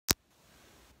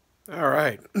All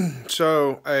right,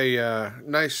 so a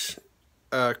nice,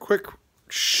 quick,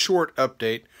 short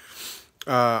update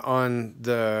on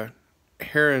the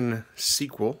Heron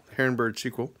sequel, Heron Bird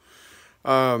sequel.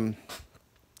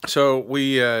 So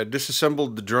we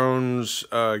disassembled the drone's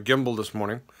gimbal this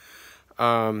morning,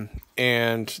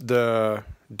 and the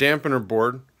dampener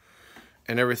board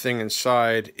and everything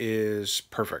inside is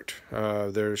perfect.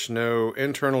 There's no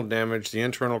internal damage. The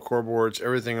internal core boards,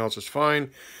 everything else is fine.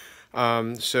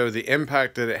 So the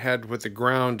impact that it had with the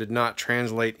ground did not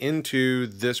translate into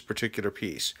this particular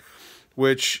piece,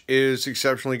 which is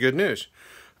exceptionally good news.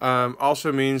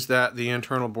 Also means that the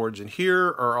internal boards in here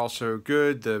are also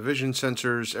good. The vision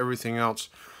sensors, everything else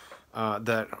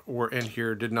that were in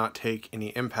here did not take any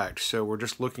impact. So we're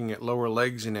just looking at lower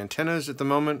legs and antennas at the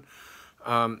moment.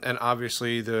 And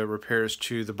obviously the repairs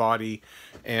to the body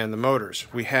and the motors.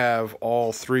 We have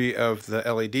all three of the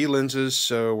LED lenses,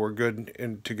 so we're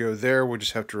good to go there. We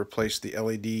just have to replace the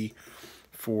LED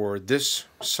for this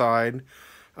side.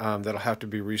 That'll have to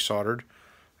be resoldered.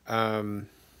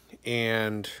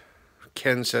 And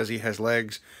Ken says he has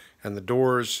legs and the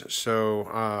doors, so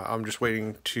I'm just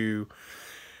waiting to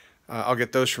I'll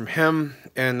get those from him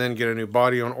and then get a new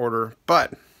body on order.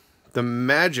 But the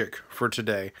magic for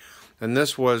today, and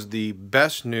this was the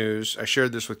best news, I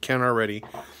shared this with Ken already,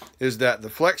 is that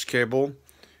the flex cable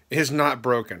is not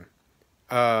broken.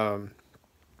 There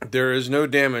is no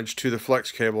damage to the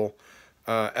flex cable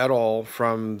at all,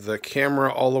 from the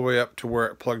camera all the way up to where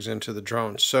it plugs into the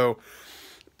drone. So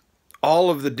all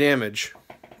of the damage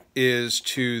is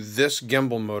to this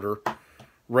gimbal motor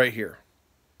right here,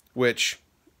 which,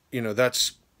 you know,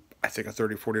 that's, I think, a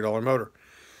 $30, $40 motor.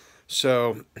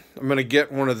 So I'm going to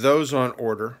get one of those on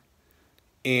order,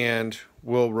 and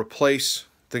we'll replace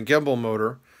the gimbal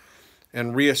motor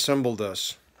and reassemble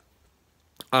this.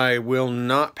 I will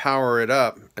not power it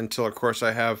up until, of course,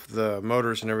 I have the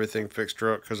motors and everything fixed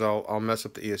up, because I'll mess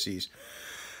up the ESCs.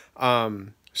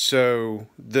 So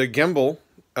the gimbal,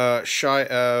 shy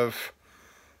of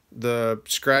the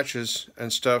scratches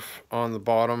and stuff on the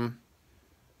bottom,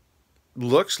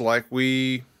 looks like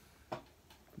we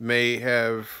may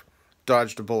have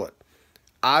dodged a bullet.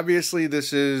 Obviously,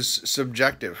 this is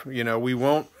subjective. You know, we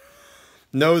won't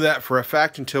know that for a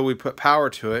fact until we put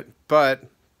power to it, but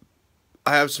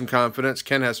I have some confidence.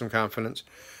 Ken has some confidence.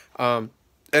 And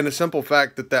the simple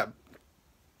fact that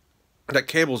that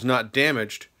cable's not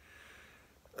damaged,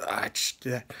 that's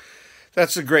the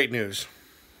great news.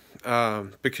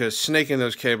 Because snaking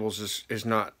those cables is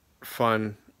not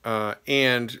fun.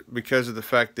 And because of the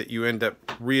fact that you end up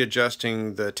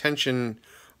readjusting the tension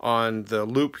on the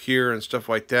loop here and stuff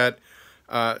like that,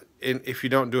 and if you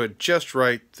don't do it just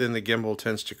right, then the gimbal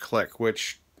tends to click,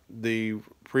 which the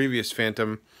previous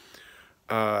Phantom,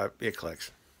 it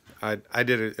clicks. I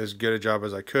did it as good a job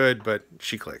as I could, but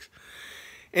she clicks.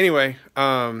 Anyway,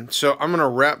 so I'm going to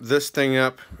wrap this thing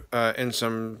up in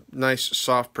some nice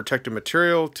soft protective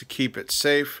material to keep it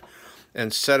safe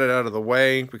and set it out of the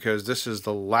way, because this is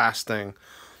the last thing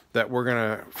that we're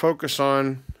going to focus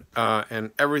on.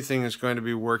 And everything is going to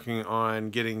be working on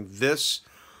getting this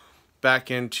back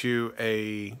into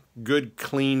a good,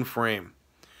 clean frame.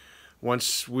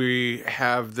 Once we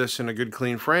have this in a good,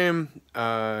 clean frame,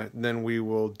 then we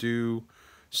will do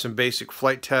some basic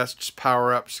flight tests,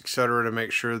 power-ups, etc., to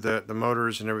make sure that the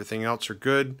motors and everything else are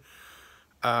good.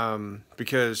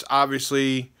 Because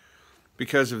obviously,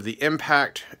 because of the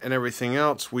impact and everything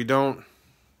else, we don't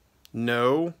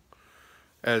know,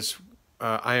 as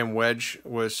I Am Wedge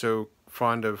was so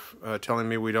fond of telling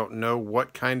me, we don't know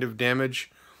what kind of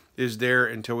damage is there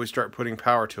until we start putting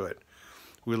power to it.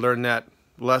 We learned that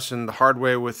lesson the hard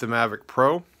way with the Mavic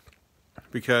Pro,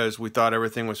 because we thought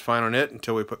everything was fine on it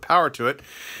until we put power to it,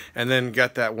 and then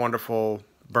got that wonderful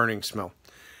burning smell.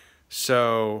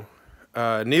 So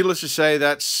needless to say,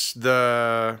 that's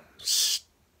the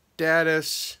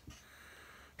status. I'm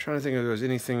trying to think if there was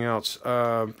anything else.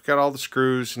 Got all the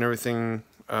screws and everything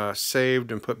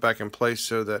saved and put back in place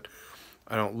so that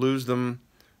I don't lose them.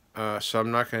 So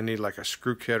I'm not going to need like a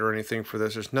screw kit or anything for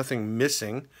this. There's nothing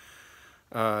missing.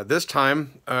 This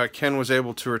time, Ken was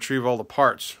able to retrieve all the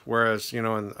parts, whereas, you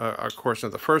know, in of course,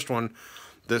 in the first one,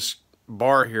 this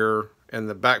bar here and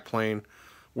the back plane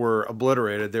were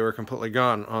obliterated. They were completely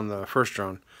gone on the first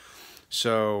drone.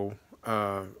 So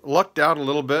lucked out a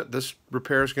little bit. This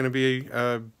repair is going to be,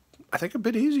 I think, a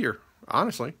bit easier,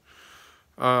 honestly.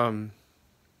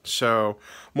 So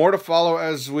more to follow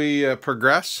as we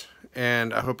progress,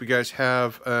 and I hope you guys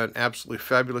have an absolutely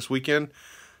fabulous weekend.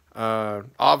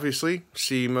 Obviously,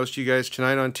 see most of you guys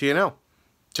tonight on TNL.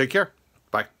 Take care.